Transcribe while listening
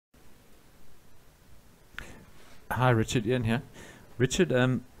Hi Richard, Ian here. Richard,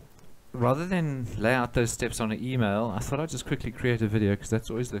 rather than lay out those steps on an email, I thought I'd just quickly create a video because that's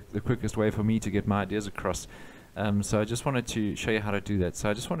always the quickest way for me to get my ideas across. So I just wanted to show you how to do that. So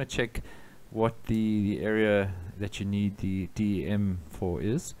I just want to check what the area that you need the DEM for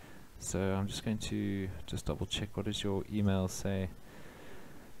is. So I'm just going to just double check what does your email say.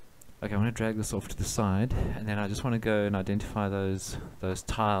 Okay, I'm going to drag this off to the side, and then I just want to go and identify those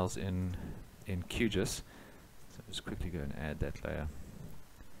tiles in QGIS. So just quickly go and add that layer,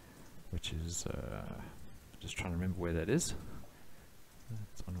 which is just trying to remember where that is.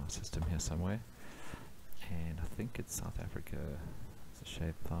 It's on my system here somewhere, and I think it's South Africa. It's a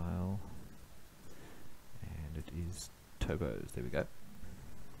shape file, and it is Tobos. There we go.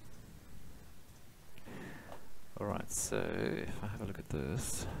 Alright, so if I have a look at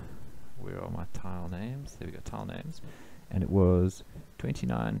this, where are my tile names? There we go, tile names. And it was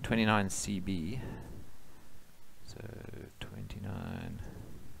 29 CB. So 29.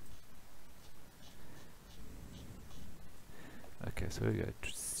 Okay, so we go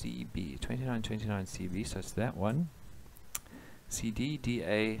CB, 29 CB, so it's that one. CD,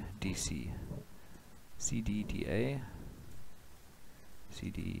 DA, DC. CD, DA,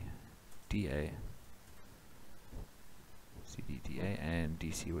 CD, DA. CDDA and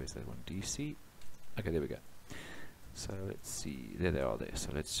DC. Where's that one? DC. Okay, there we go. So let's see. There they are there.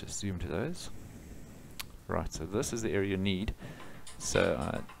 So let's just zoom to those. Right, so this is the area you need. So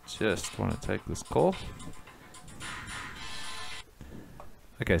I just want to take this call.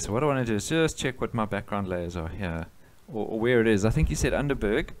 Okay, so what I want to do is just check what my background layers are here, or where it is. I think you said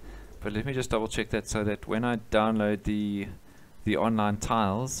Underberg, but let me just double check that so that when I download the online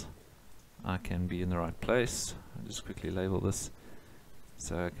tiles, I can be in the right place. I'll just quickly label this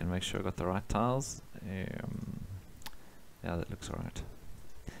so I can make sure I got the right tiles. Yeah, that looks alright.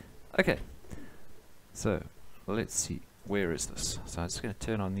 Okay, so let's see, where is this? So I'm just going to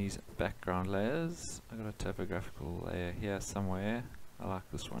turn on these background layers. I've got a topographical layer here somewhere. I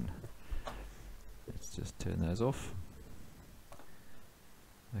like this one. Let's just turn those off.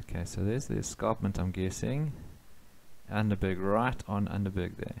 Okay, so there's the escarpment, I'm guessing. Underberg, right on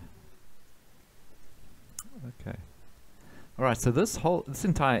Underberg there. Okay. Alright, so this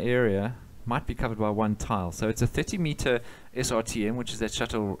entire area might be covered by one tile. So it's a 30m SRTM, which is that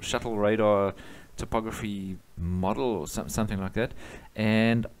shuttle radar topography model or something like that.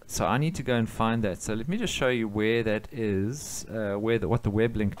 And so I need to go and find that. So let me just show you where that is, what the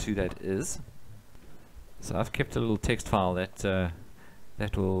web link to that is. So I've kept a little text file that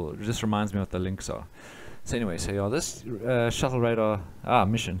will just reminds me what the links are. So anyway, so yeah, this shuttle radar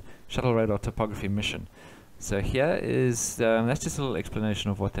topography mission. So here is, that's just a little explanation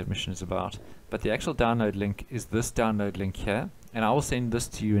of what that mission is about. But the actual download link is this download link here, and I will send this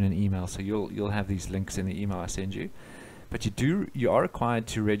to you in an email, so you'll have these links in the email I send you. But you are required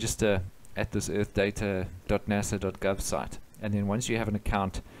to register at this earthdata.nasa.gov site, and then once you have an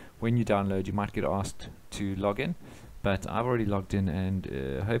account, when you download, you might get asked to log in. But I've already logged in, and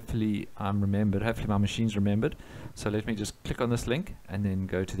hopefully I'm remembered. Hopefully my machine's remembered. So let me just click on this link and then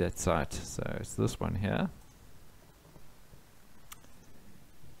go to that site. So it's this one here.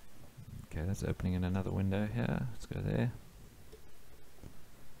 Okay, that's opening in another window here. Let's go there.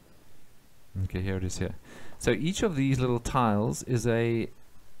 Okay, here it is here. So each of these little tiles has the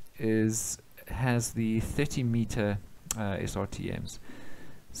 30m SRTMs.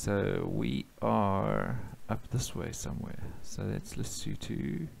 So we are up this way somewhere. So let's do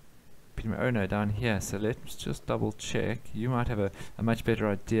to oh no, down here. So let's just double check. You might have a much better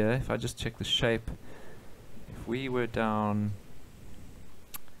idea if I just check the shape. If we were down,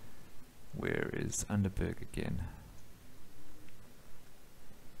 where is Underberg again?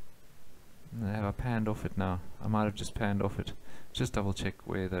 Have I panned off it now? I might have just panned off it. Just double check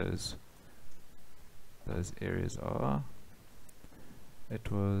where those areas are.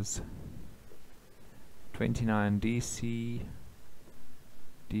 It was 29 DC,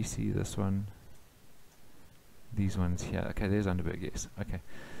 this one, these ones here. Okay, there's Underberg, yes. Okay,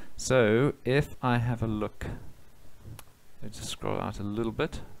 so if I have a look, let's just scroll out a little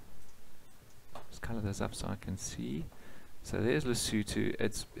bit. Just color those up so I can see. So there's Lesotho.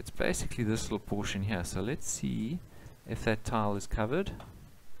 It's basically this little portion here. So let's see if that tile is covered.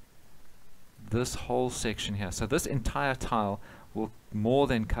 This whole section here. So this entire tile will more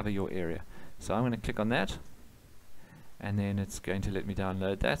than cover your area. So I'm going to click on that, and then it's going to let me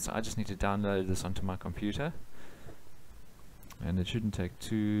download that. So I just need to download this onto my computer, and it shouldn't take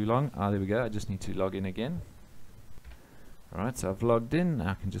too long. There we go. I just need to log in again. Alright, so I've logged in.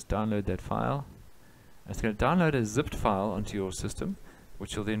 I can just download that file. It's going to download a zipped file onto your system,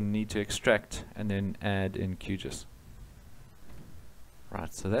 which you'll then need to extract and then add in QGIS.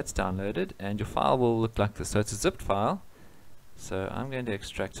 Right, so that's downloaded, and your file will look like this. So it's a zipped file. So I'm going to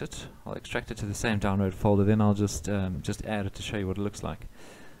extract it. I'll extract it to the same download folder, then I'll just add it to show you what it looks like.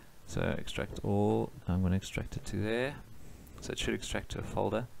 So extract all. I'm going to extract it to there. So it should extract to a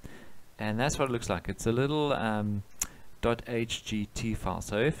folder, and that's what it looks like. It's a little .hgt file.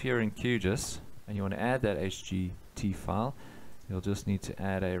 So if you're in QGIS and you want to add that HGT file, you'll just need to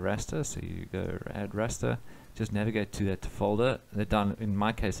add a raster. So you go add raster, just navigate to that folder. In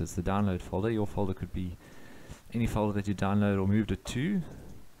my case, it's the download folder. Your folder could be any folder that you download or moved it to.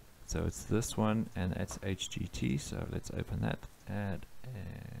 So it's this one, and that's HGT. So let's open that, add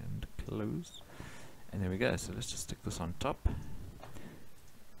and close, and there we go. So let's just stick this on top,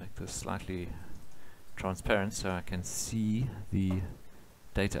 make this slightly transparent so I can see the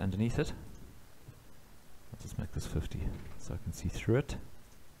data underneath it. I'll just make this 50 so I can see through it.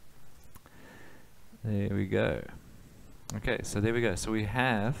 There we go. Okay, so there we go. So we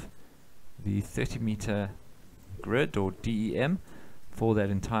have the 30-meter grid, or DEM, for that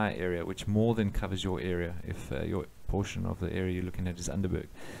entire area, which more than covers your area if your portion of the area you're looking at is Underberg.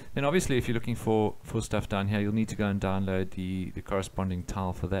 Then obviously if you're looking for stuff down here, you'll need to go and download the corresponding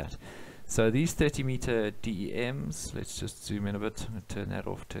tile for that. So these 30-meter DEMs, let's just zoom in a bit, turn that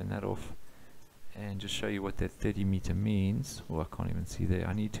off, and just show you what that 30-meter means. Oh, I can't even see there.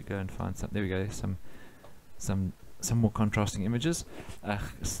 I need to go and find some. There we go. Some more contrasting images,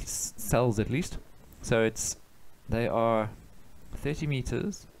 cells at least. So they are 30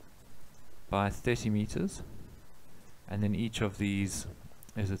 meters by 30 meters, and then each of these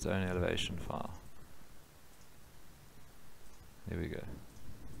is its own elevation file. There we go.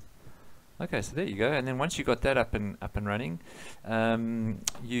 Okay, so there you go. And then once you got that up and running,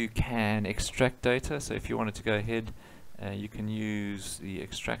 you can extract data. So if you wanted to go ahead, you can use the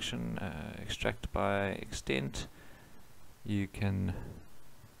extraction, extract by extent. You can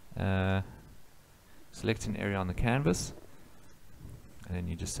select an area on the canvas, and then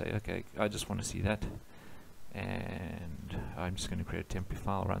you just say, okay, I just want to see that, and I'm just going to create a temporary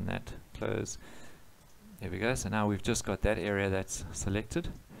file, run that, close. There we go. So now we've just got that area that's selected,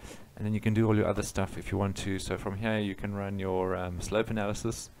 and then you can do all your other stuff if you want to. So from here you can run your slope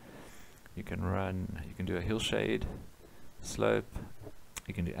analysis, you can do a hillshade, slope,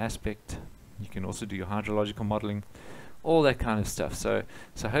 you can do aspect, you can also do your hydrological modeling, all that kind of stuff. So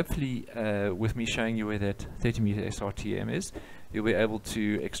hopefully with me showing you where that 30-meter SRTM is, you'll be able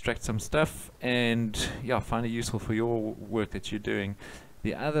to extract some stuff and find it useful for your work that you're doing.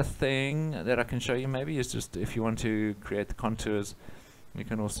 The other thing that I can show you maybe is just if you want to create the contours, you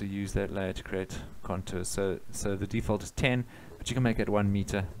can also use that layer to create contours. So the default is 10, but you can make it 1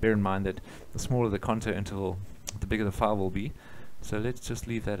 meter. Bear in mind that the smaller the contour interval, the bigger the file will be. So let's just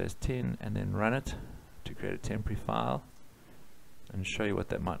leave that as 10 and then run it to create a temporary file and show you what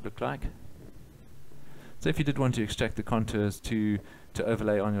that might look like. So if you did want to extract the contours to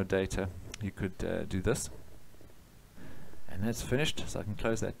overlay on your data, you could do this. And that's finished, so I can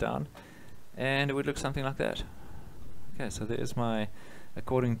close that down, and it would look something like that. Okay, so there's my,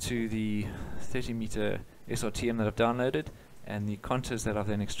 according to the 30-meter SRTM that I've downloaded and the contours that I've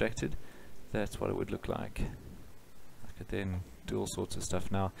then extracted, that's what it would look like. I could then do all sorts of stuff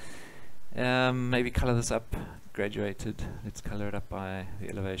now. Maybe color this up, graduated, let's color it up by the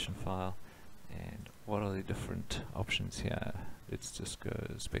elevation file. And what are the different options here? Let's just go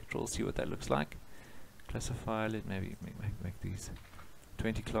spectral, see what that looks like. Classify, let maybe make these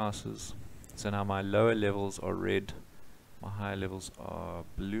 20 classes. So now my lower levels are red, my higher levels are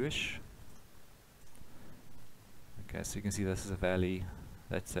bluish. Okay, so you can see this is a valley,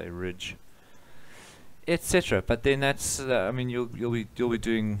 that's a ridge, etc. But then that's, I mean, you'll be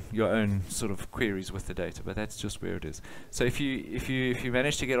doing your own sort of queries with the data, but that's just where it is. So if you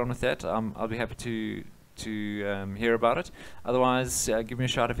manage to get on with that, I'll be happy to hear about it. Otherwise, give me a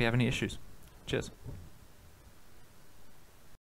shout if you have any issues. Cheers.